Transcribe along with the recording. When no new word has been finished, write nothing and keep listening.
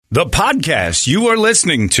The podcast you are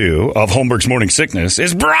listening to of Holmberg's Morning Sickness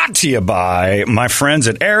is brought to you by my friends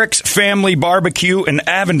at Eric's Family Barbecue in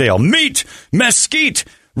Avondale. Meet, mesquite,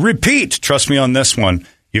 repeat. Trust me on this one.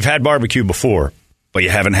 You've had barbecue before, but you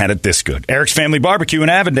haven't had it this good. Eric's Family Barbecue in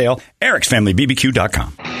Avondale,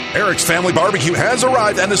 ericsfamilybbq.com. Eric's Family Barbecue has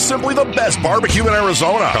arrived and is simply the best barbecue in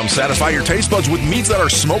Arizona. Come satisfy your taste buds with meats that are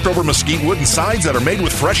smoked over mesquite wood and sides that are made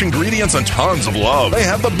with fresh ingredients and tons of love. They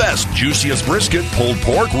have the best, juiciest brisket, pulled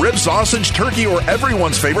pork, rib sausage, turkey, or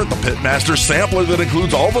everyone's favorite, the Pitmaster Sampler that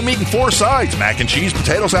includes all the meat and 4 sides. Mac and cheese,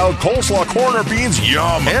 potato salad, coleslaw, corn, or beans,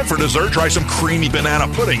 yum. And for dessert, try some creamy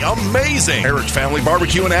banana pudding, amazing. Eric's Family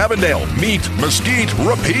Barbecue in Avondale. Meat, mesquite,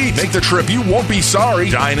 repeat. Make the trip, you won't be sorry.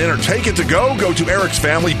 Dine in or take it to go. Go to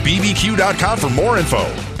ericsfamilybbq.com for more info.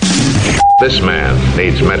 This man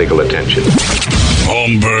needs medical attention.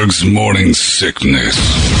 Holmberg's Morning Sickness.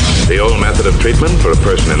 The old method of treatment for a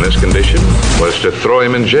person in this condition was to throw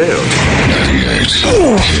him in jail. 98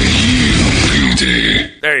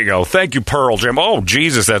 KUPD. There you go. Thank you, Pearl Jam. Oh,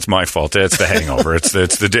 Jesus, that's my fault. It's the hangover. it's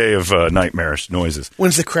the day of nightmarish noises.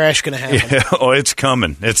 When's the crash going to happen? Yeah, oh, it's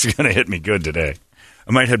coming. It's going to hit me good today.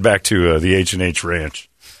 I might head back to the H&H Ranch,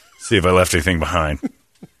 see if I left anything behind.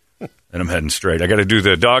 And I'm heading straight. I got to do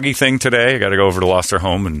the doggy thing today. I got to go over to Lost Our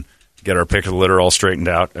Home and get our pick of the litter all straightened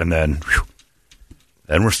out. And then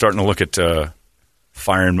we're starting to look at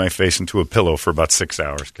firing my face into a pillow for about 6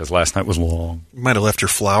 hours because last night was long. You might have left your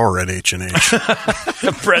flower at H&H.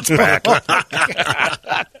 Brett's back.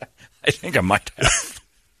 I think I might have.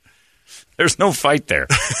 There's no fight there.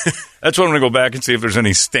 That's why I'm going to go back and see if there's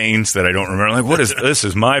any stains that I don't remember. Like, what is this?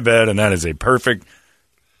 Is my bed, and that is a perfect.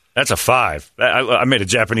 That's a 5. I made a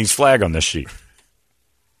Japanese flag on this sheet.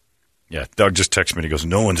 Yeah, Doug just texted me. He goes,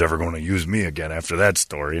 no one's ever going to use me again after that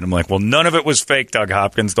story. And I'm like, well, none of it was fake, Doug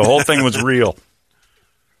Hopkins. The whole thing was real.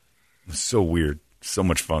 It was so weird. So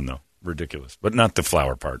much fun, though. Ridiculous. But not the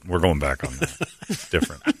flower part. We're going back on that. It's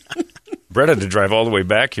different. Brett had to drive all the way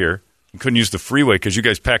back here. He couldn't use the freeway because you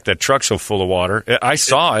guys packed that truck so full of water. I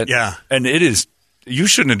saw it. Yeah. And it is... You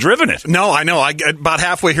shouldn't have driven it. No, I know. I about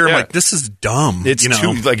halfway here, I'm like, this is dumb. It's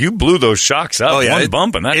too, like, you blew those shocks up. Oh, yeah. One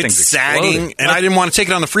bump, and that thing's sagging. exploding. And I didn't want to take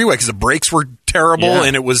it on the freeway because the brakes were terrible,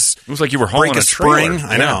 and it was like you were hauling a spring.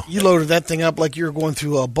 trailer. I know. You loaded that thing up like you were going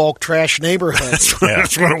through a bulk trash neighborhood. That's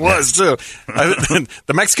what it was, too.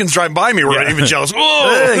 The Mexicans driving by me were even jealous.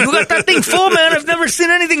 Whoa, you got that thing full, man. I've never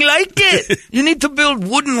seen anything like it. You need to build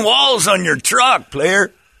wooden walls on your truck,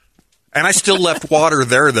 player. And I still left water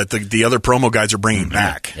there that the other promo guys are bringing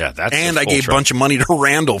back. Yeah, that's and I full gave truck. a bunch of money to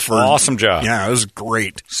Randall for Awesome job. Yeah, it was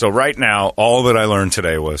great. So right now, all that I learned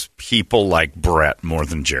today was people like Brett more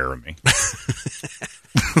than Jeremy.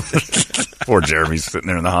 Poor Jeremy's sitting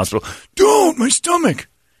there in the hospital. Don't, my stomach.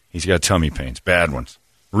 He's got tummy pains, bad ones,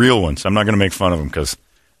 real ones. I'm not going to make fun of him because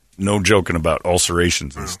no joking about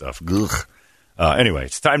ulcerations and stuff. Ugh. Anyway,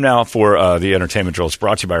 it's time now for the entertainment drill. It's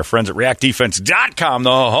brought to you by our friends at reactdefense.com, the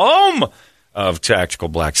home of tactical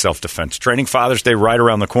black self-defense training. Father's Day right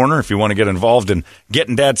around the corner. If you want to get involved in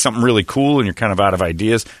getting dad something really cool and you're kind of out of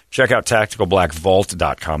ideas, check out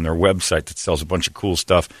tacticalblackvault.com, their website that sells a bunch of cool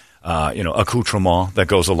stuff, accoutrement that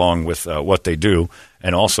goes along with what they do,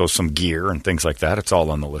 and also some gear and things like that. It's all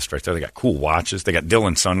on the list right there. They got cool watches. They got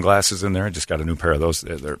Dylan sunglasses in there. I just got a new pair of those.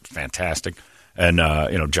 They're fantastic. And,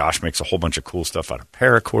 Josh makes a whole bunch of cool stuff out of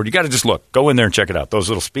paracord. You got to just look. Go in there and check it out. Those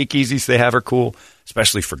little speakeasies they have are cool,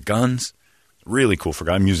 especially for guns. Really cool for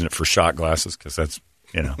guns. I'm using it for shot glasses because that's,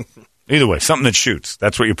 either way, something that shoots.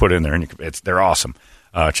 That's what you put in there, and they're awesome.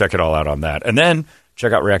 Check it all out on that. And then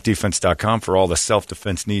check out reactdefense.com for all the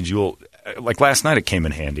self-defense needs. Like last night it came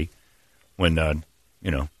in handy when, Drunky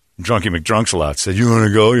McDrunks said, you want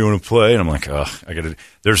to go? You want to play? And I'm like,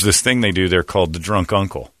 there's this thing they do there called the drunk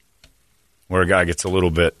uncle, where a guy gets a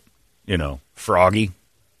little bit, froggy.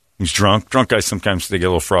 He's drunk. Drunk guys sometimes they get a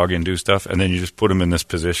little froggy and do stuff, and then you just put him in this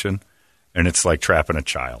position, and it's like trapping a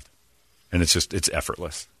child. And it's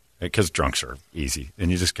effortless because drunks are easy.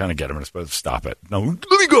 And you just kind of get them in a spot. Stop it. No,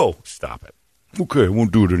 let me go. Stop it. Okay, I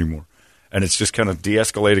won't do it anymore. And it's just kind of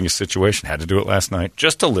de-escalating a situation. Had to do it last night.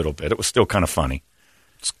 Just a little bit. It was still kind of funny.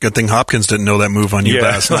 It's a good thing Hopkins didn't know that move on you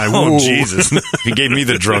last night. Oh, Jesus. He gave me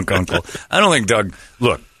the drunk uncle. I don't think Doug...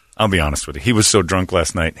 Look. I'll be honest with you. He was so drunk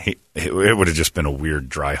last night, it would have just been a weird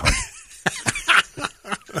dry hunt.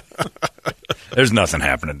 There's nothing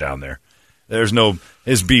happening down there. His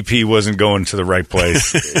BP wasn't going to the right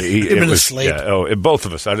place. It was asleep. Yeah, both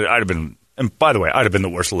of us. I'd have been, and by the way, I'd have been the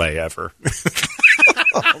worst lay ever.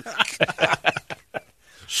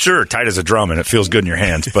 Sure, tight as a drum and it feels good in your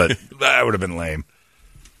hands, but that would have been lame.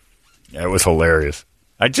 Yeah, it was hilarious.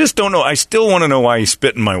 I just don't know. I still want to know why he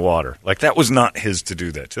spit in my water. Like, that was not his to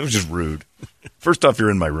do that. It was just rude. First off,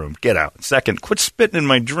 you're in my room. Get out. Second, quit spitting in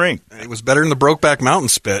my drink. It was better than the Brokeback Mountain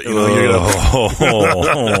spit. You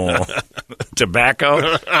know, Tobacco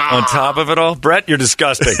on top of it all. Brett, you're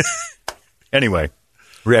disgusting. Anyway,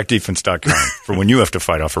 reactdefense.com for when you have to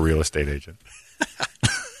fight off a real estate agent.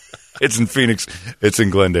 It's in Phoenix. It's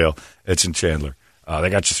in Glendale. It's in Chandler. They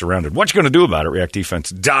got you surrounded. What you going to do about it?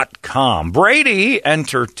 reactdefense.com. Brady,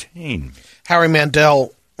 entertain me. Howie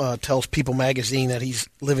Mandel tells People magazine that he's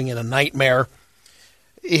living in a nightmare.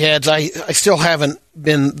 He adds, I still haven't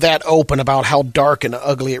been that open about how dark and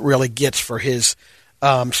ugly it really gets for his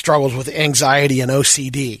struggles with anxiety and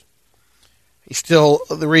OCD. He's still,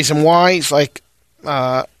 the reason why, he's like,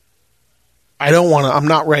 I'm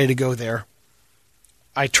not ready to go there.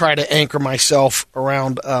 I try to anchor myself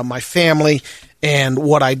around my family and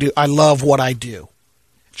what I do. I love what I do.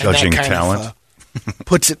 Judging talent.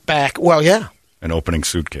 Puts it back. Well, yeah. And opening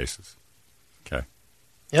suitcases. Okay.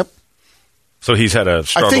 Yep. So he's had a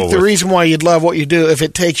struggle I think the reason why you'd love what you do, if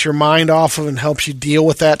it takes your mind off of and helps you deal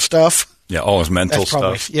with that stuff. Yeah, all his mental that's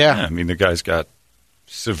probably, stuff. Yeah. I mean, the guy's got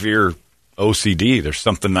severe OCD. There's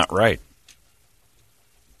something not right.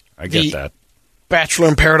 I get that. Bachelor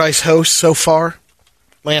in Paradise hosts so far,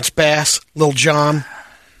 Lance Bass, Lil Jon,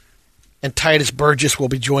 and Titus Burgess will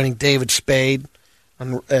be joining David Spade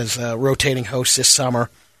as rotating hosts this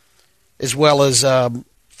summer, as well as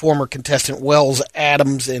former contestant Wells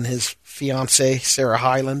Adams and his fiancée, Sarah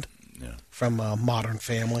Hyland, from Modern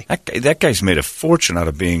Family. That guy's made a fortune out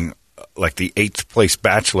of being like the 8th place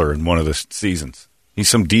bachelor in one of the seasons. He's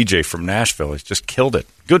some DJ from Nashville. He's just killed it.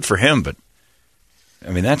 Good for him, but,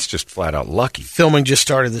 I mean, that's just flat out lucky. Filming just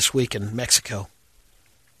started this week in Mexico.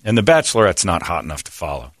 And The Bachelorette's not hot enough to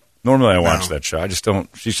follow. Normally I watch that show. I just don't.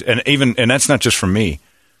 And that's not just from me.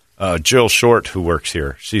 Jill Short, who works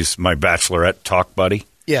here, she's my Bachelorette talk buddy.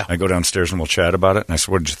 Yeah. I go downstairs and we'll chat about it. And I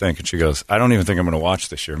said, "What did you think?" And she goes, "I don't even think I'm going to watch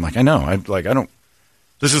this year." I'm like, "I know. I don't.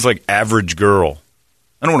 This is like Average Girl.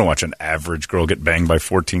 I don't want to watch an average girl get banged by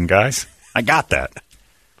 14 guys. I got that.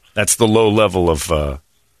 That's the low level of.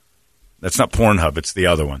 That's not Pornhub. It's the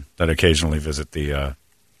other one that I occasionally visit. The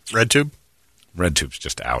RedTube. RedTube's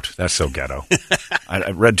just out. That's so ghetto.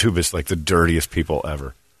 RedTube is like the dirtiest people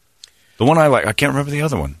ever. The one I like, I can't remember the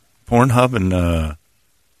other one. Pornhub and,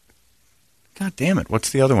 God damn it, what's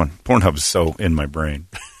the other one? Pornhub is so in my brain.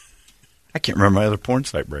 I can't remember my other porn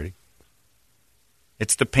site, Brady.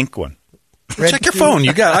 It's the pink one. Check your phone.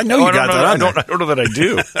 You got. I know you got that on there. I don't know that I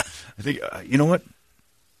do. I think, you know what?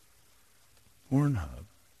 Pornhub.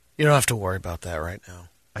 You don't have to worry about that right now.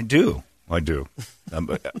 I do. I'll go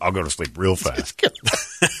to sleep real fast.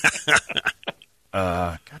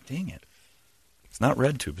 God dang it. It's not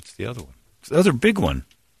RedTube. It's the other one. It's the other big one.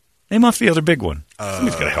 Name off the other big one.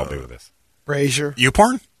 Somebody's got to help me with this. Brazier.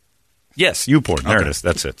 YouPorn? Yes, YouPorn. There it is.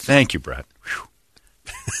 That's it. Thank you, Brad.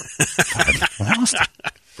 I lost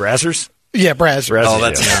it. Brazzers? Yeah, Brazzers. Oh,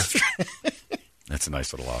 that's That's a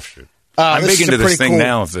nice little offshoot. I'm big into this thing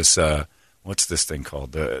now of this... what's this thing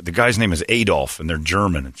called? The guy's name is Adolf, and they're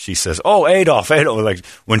German. And she says, "Oh, Adolf," like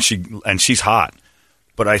she's hot.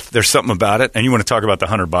 But there's something about it. And you want to talk about the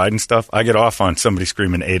Hunter Biden stuff? I get off on somebody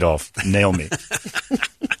screaming Adolf, nail me,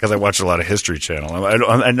 because I watch a lot of History Channel.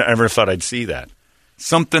 I never thought I'd see that.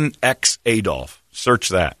 Something X Adolf. Search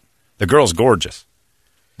that. The girl's gorgeous,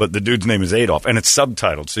 but the dude's name is Adolf, and it's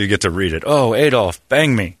subtitled, so you get to read it. Oh, Adolf,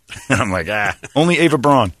 bang me. And I'm like, only Ava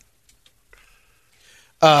Braun.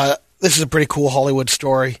 This is a pretty cool Hollywood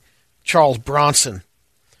story. Charles Bronson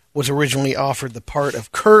was originally offered the part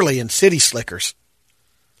of Curly in City Slickers.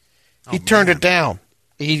 He turned it down.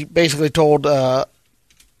 He basically told the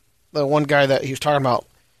one guy that he was talking about,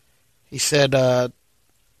 he said,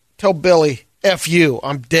 "Tell Billy, F you,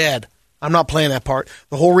 I'm dead. I'm not playing that part."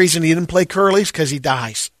 The whole reason he didn't play Curly is because he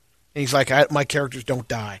dies. And he's like, my characters don't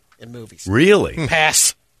die in movies. Really?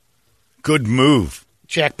 Pass. Good move.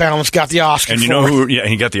 Jack Palance got the Oscar. And you know who? Yeah,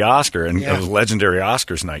 he got the Oscar, and Yeah. it was legendary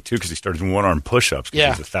Oscars night too, because he started doing one-arm push-ups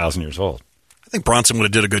because he was 1,000 years old. I think Bronson would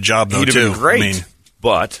have did a good job, though, He'd have too. been great, I mean,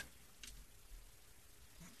 but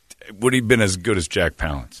would he have been as good as Jack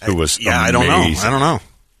Palance, who was amazing? I don't know.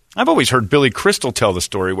 I've always heard Billy Crystal tell the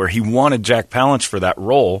story where he wanted Jack Palance for that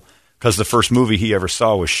role because the first movie he ever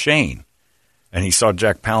saw was Shane. And he saw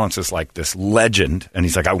Jack Palance as like this legend, and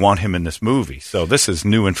he's like, "I want him in this movie." So this is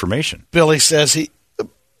new information. Billy says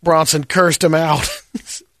Bronson cursed him out.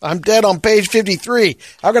 "I'm dead on page 53.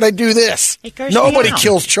 How could I do this?" Nobody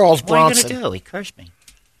kills Charles Bronson. What are you going to do? He cursed me.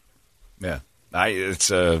 Yeah.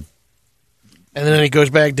 And then he goes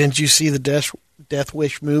back, "Didn't you see the Death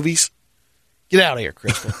Wish movies? Get out of here,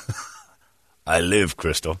 Crystal." I live,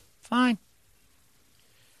 Crystal. Fine.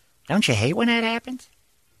 Don't you hate when that happens?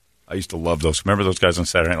 I used to love those. Remember those guys on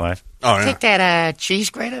Saturday Night Live? Oh, yeah. Take that cheese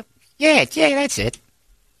grater. Yeah, that's it.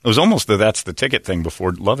 It was almost the That's the Ticket thing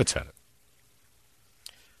before Lovitz had it.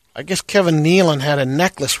 I guess Kevin Nealon had a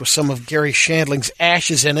necklace with some of Gary Shandling's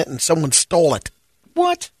ashes in it, and someone stole it.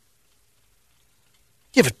 What?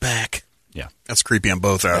 Give it back. Yeah. That's creepy on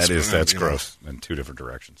both aspects. That's gross in two different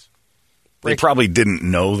directions. They probably didn't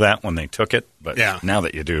know that when they took it, but now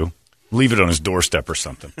that you do, leave it on his doorstep or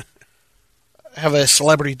something. Have a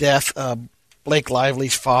celebrity death. Blake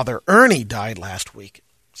Lively's father, Ernie, died last week,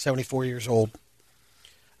 74 years old.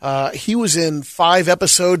 He was in 5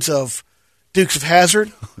 episodes of Dukes of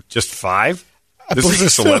Hazzard. Just 5? This is a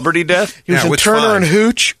celebrity death? He was in Turner 5? and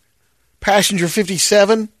Hooch, Passenger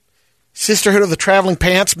 57, Sisterhood of the Traveling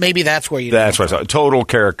Pants. Maybe that's where you know. That's what I thought. Total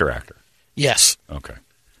character actor. Yes. Okay.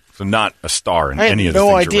 So not a star in I had any of the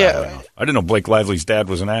no things you're idea. rattling off. I didn't know Blake Lively's dad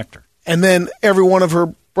was an actor. And then every one of her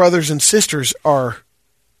brothers and sisters are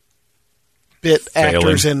bit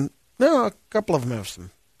actors. And no, a couple of them have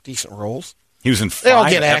some decent roles. He was in They all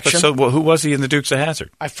 5 get action. episodes. Well, who was he in the Dukes of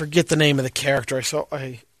Hazzard? I forget the name of the character.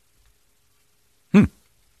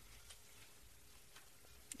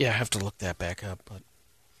 Yeah, I have to look that back up. But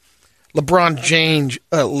LeBron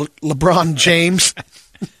James.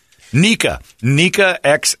 Nika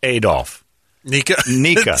X Adolf. Nika.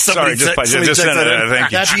 Sorry, just sent it.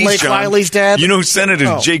 Thank you. That's Jeez, Blake John. Lively's dad? You know who sent it is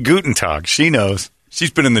Oh. Jay Gutentag. She knows.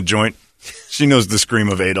 She's been in the joint. She knows the scream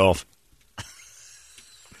of Adolf.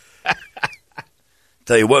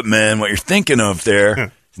 Tell you what, man, what you're thinking of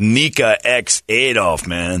there, Nika X Adolf,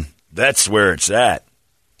 man. That's where it's at.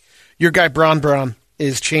 Your guy, Brown,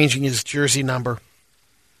 is changing his jersey number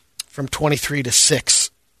from 23 to 6.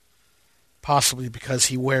 Possibly because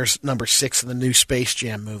he wears number 6 in the new Space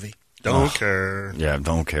Jam movie. Don't care. Yeah,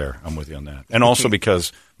 don't care. I'm with you on that. And also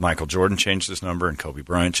because Michael Jordan changed his number and Kobe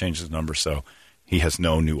Bryant changed his number, so he has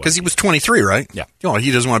no new Because he was 23, right? Yeah. You know, he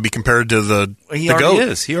doesn't want to be compared to the He already already GOAT.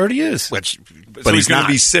 is. He already is. But So he's going not.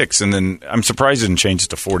 to be 6, and then I'm surprised he didn't change it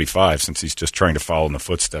to 45 since he's just trying to follow in the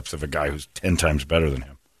footsteps of a guy who's 10 times better than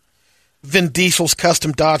him. Vin Diesel's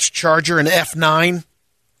custom Dodge Charger, an F9,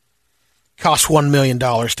 cost $1 million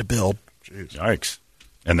to build. Yikes.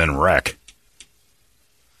 And then wreck.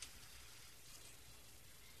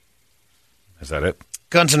 Is that it?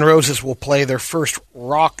 Guns N' Roses will be the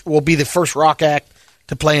first rock act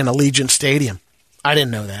to play in Allegiant Stadium. I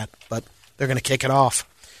didn't know that, but they're going to kick it off.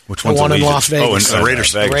 Which The one's one in Allegiant? Las Vegas. Oh, in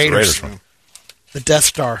Raiders. Vegas. Raiders. One. The Death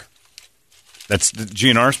Star. That's the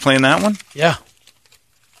GNR's playing that one? Yeah.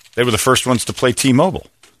 They were the first ones to play T-Mobile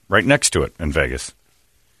right next to it in Vegas.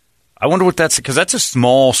 I wonder what that's, because that's a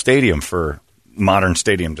small stadium for modern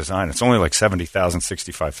stadium design. It's only like 70,000,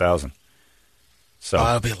 65,000. So,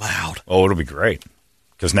 It'll be loud. oh, it'll be great.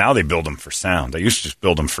 Because now they build them for sound. They used to just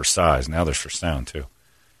build them for size. Now they're for sound, too.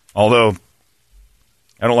 Although,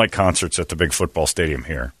 I don't like concerts at the big football stadium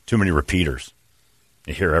here. Too many repeaters.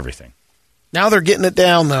 You hear everything. Now they're getting it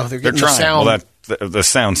down, though. They're getting the trying. sound. Well, the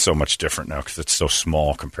sound's so much different now because it's so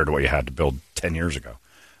small compared to what you had to build 10 years ago.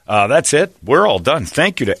 That's it. We're all done.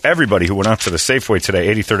 Thank you to everybody who went out to the Safeway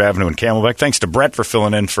today, 83rd Avenue in Camelback. Thanks to Brett for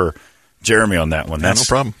filling in for Jeremy on that one. Yeah, no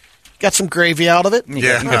problem. Got some gravy out of it? You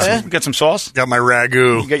Yeah. got some sauce? Got my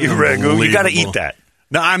ragu. You got your ragu. You got to eat that.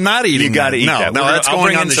 No, I'm not eating. You got to eat that. No, that's I'll going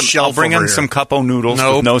bring on in the some, shelf. I'll bring in over some here. cupo noodles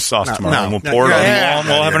Nope. with no sauce tomorrow, and we'll pour it on the wall, and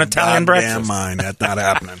we'll have an Italian breakfast. Mine. That's not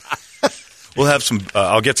happening. We'll have some.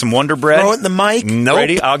 I'll get some Wonder Bread. Throw it in the mic. Nope.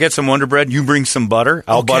 Ready? I'll get some Wonder Bread. You bring some butter.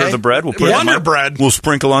 I'll Okay. butter the bread. We'll put it in Wonder my- Bread? We'll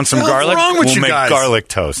sprinkle on some What's garlic. wrong with we'll you make guys? garlic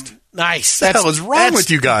toast. Nice. The hell is wrong with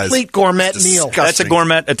you guys? Complete gourmet meal. Disgusting. That's a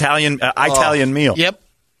gourmet Italian meal. Yep.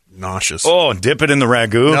 Nauseous. Oh, dip it in the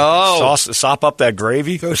ragu. No. Sop up that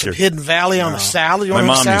gravy. Throw some Hidden Valley on the salad. You My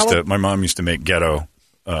want mom salad? My mom used to make ghetto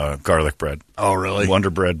garlic bread. Oh, really? Wonder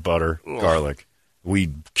Bread, butter, garlic. We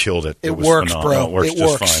killed it. It was works, phenomenal. bro. It works It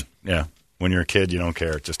just works. fine. Yeah. When you're a kid, you don't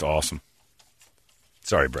care. It's just awesome.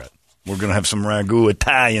 Sorry, Brett. We're going to have some ragu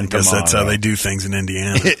Italian I guess tomorrow. that's how they do things in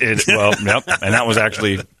Indiana. Well, yep. And that was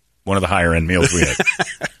actually one of the higher end meals we had.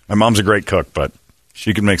 My mom's a great cook, but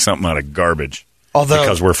she could make something out of garbage. Although,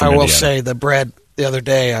 because we're from I will Indiana. say the bread the other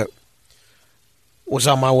day, I was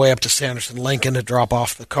on my way up to Sanderson Lincoln to drop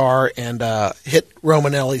off the car and hit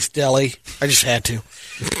Romanelli's Deli. I just had to.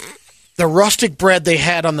 The rustic bread they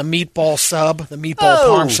had on the meatball sub, the meatball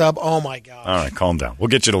parm sub, oh, my God. All right, calm down. We'll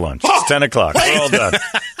get you to lunch. It's 10 o'clock. We're all done.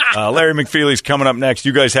 Larry McFeely's coming up next.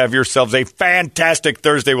 You guys have yourselves a fantastic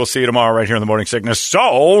Thursday. We'll see you tomorrow right here in the Morning Sickness. So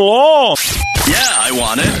long. Yeah, I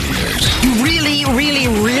want it. You really, really,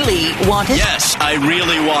 really want it? Yes, I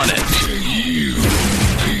really want it.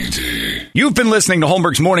 K-U-P-D. You've been listening to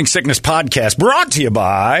Holmberg's Morning Sickness Podcast, brought to you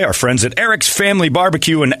by our friends at Eric's Family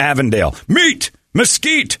Barbecue in Avondale. Meet,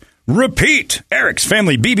 mesquite, repeat.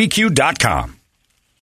 Eric'sFamilyBBQ.com.